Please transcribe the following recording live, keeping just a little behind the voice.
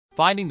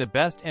Finding the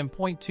best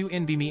M.2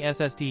 NVMe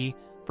SSD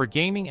for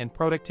gaming and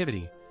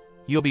productivity,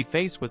 you'll be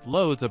faced with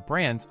loads of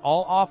brands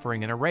all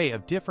offering an array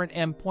of different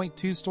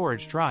M.2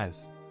 storage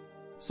drives.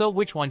 So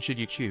which one should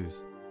you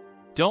choose?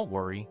 Don't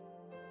worry.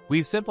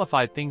 We've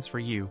simplified things for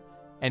you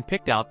and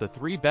picked out the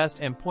 3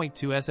 best M.2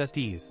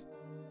 SSDs.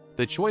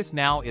 The choice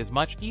now is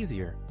much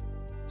easier.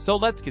 So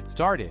let's get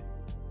started.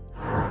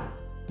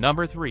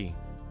 Number 3.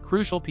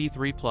 Crucial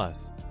P3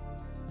 Plus.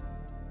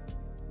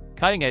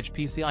 Cutting-edge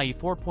PCIe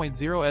 4.0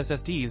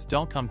 SSDs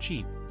don't come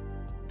cheap.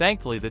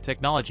 Thankfully, the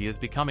technology is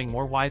becoming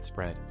more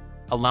widespread,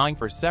 allowing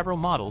for several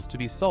models to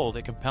be sold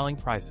at compelling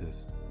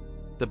prices.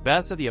 The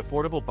best of the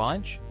affordable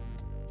bunch?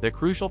 The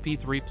Crucial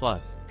P3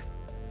 Plus.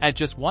 At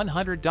just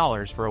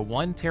 $100 for a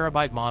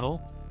 1TB model,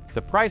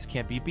 the price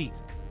can't be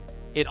beat.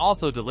 It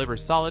also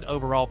delivers solid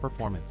overall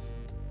performance.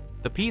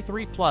 The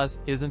P3 Plus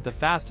isn't the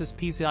fastest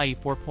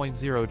PCIe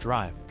 4.0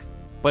 drive,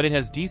 but it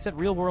has decent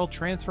real-world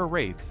transfer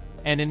rates,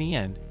 and in the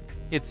end,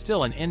 it's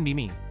still an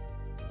NVMe.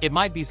 It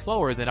might be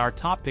slower than our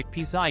top-pick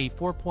PCIe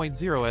 4.0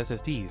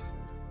 SSDs,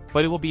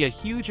 but it will be a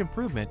huge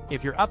improvement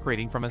if you're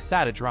upgrading from a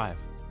SATA drive.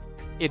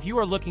 If you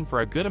are looking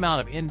for a good amount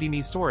of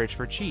NVMe storage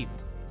for cheap,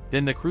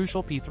 then the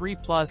Crucial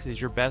P3 Plus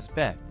is your best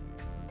bet.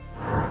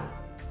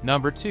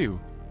 Number 2.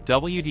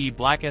 WD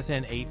Black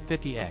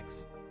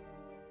SN850X.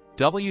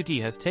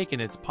 WD has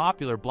taken its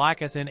popular Black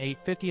SN850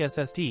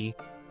 SSD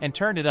and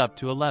turned it up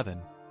to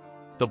 11.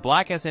 The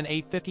Black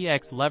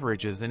SN850X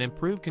leverages an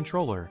improved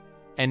controller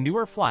and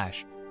newer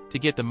flash to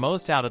get the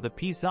most out of the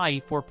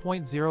PCIe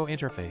 4.0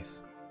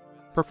 interface.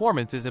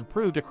 Performance is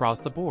improved across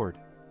the board,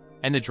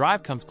 and the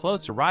drive comes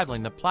close to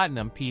rivaling the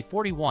Platinum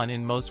P41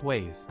 in most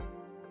ways.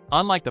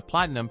 Unlike the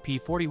Platinum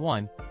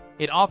P41,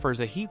 it offers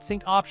a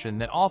heatsink option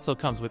that also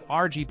comes with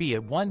RGB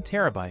at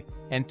 1TB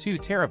and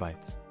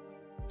 2TB.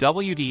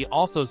 WD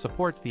also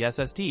supports the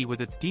SSD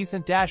with its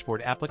decent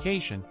dashboard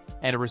application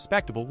and a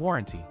respectable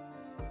warranty.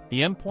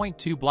 The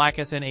M.2 Black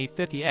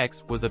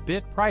SN850X was a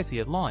bit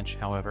pricey at launch,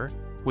 however,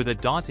 with a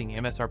daunting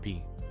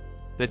MSRP.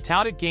 The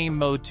touted Game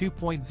Mode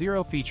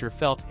 2.0 feature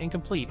felt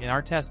incomplete in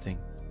our testing,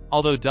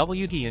 although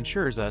WD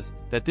ensures us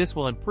that this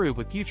will improve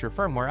with future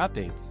firmware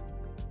updates.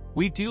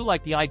 We do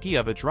like the idea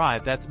of a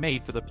drive that's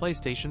made for the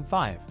PlayStation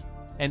 5,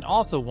 and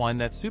also one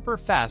that's super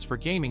fast for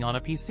gaming on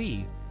a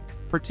PC,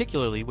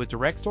 particularly with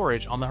direct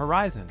storage on the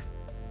horizon.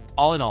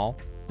 All in all,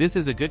 this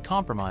is a good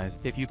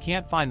compromise if you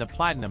can't find the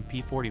Platinum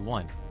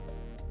P41.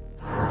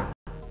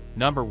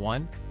 Number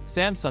 1.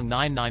 Samsung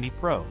 990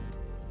 Pro.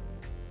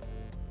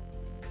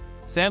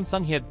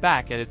 Samsung hit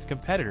back at its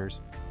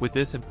competitors with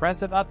this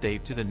impressive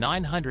update to the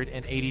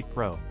 980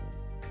 Pro.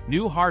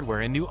 New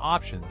hardware and new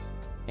options,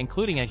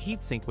 including a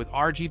heatsink with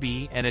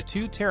RGB and a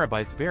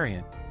 2TB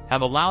variant,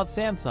 have allowed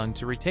Samsung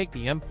to retake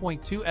the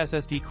M.2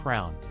 SSD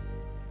crown.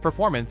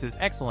 Performance is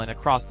excellent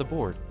across the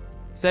board,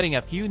 setting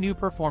a few new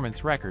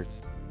performance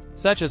records,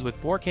 such as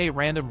with 4K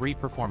random read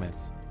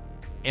performance.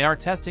 In our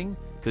testing,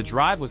 the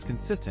drive was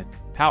consistent,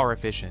 power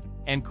efficient,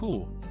 and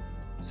cool.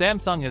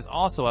 Samsung has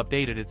also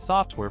updated its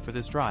software for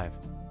this drive,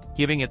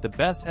 giving it the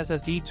best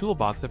SSD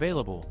toolbox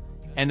available,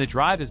 and the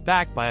drive is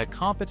backed by a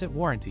competent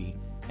warranty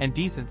and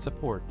decent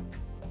support.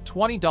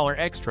 $20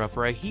 extra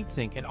for a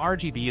heatsink and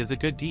RGB is a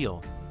good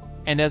deal,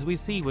 and as we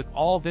see with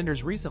all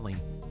vendors recently,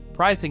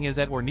 pricing is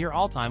at or near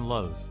all-time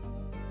lows.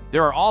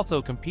 There are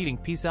also competing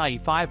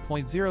PCIe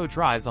 5.0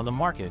 drives on the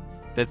market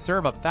that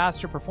serve up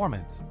faster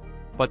performance,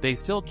 but they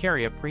still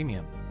carry a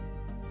premium.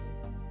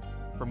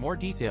 For more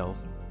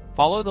details,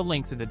 follow the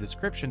links in the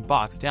description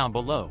box down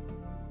below.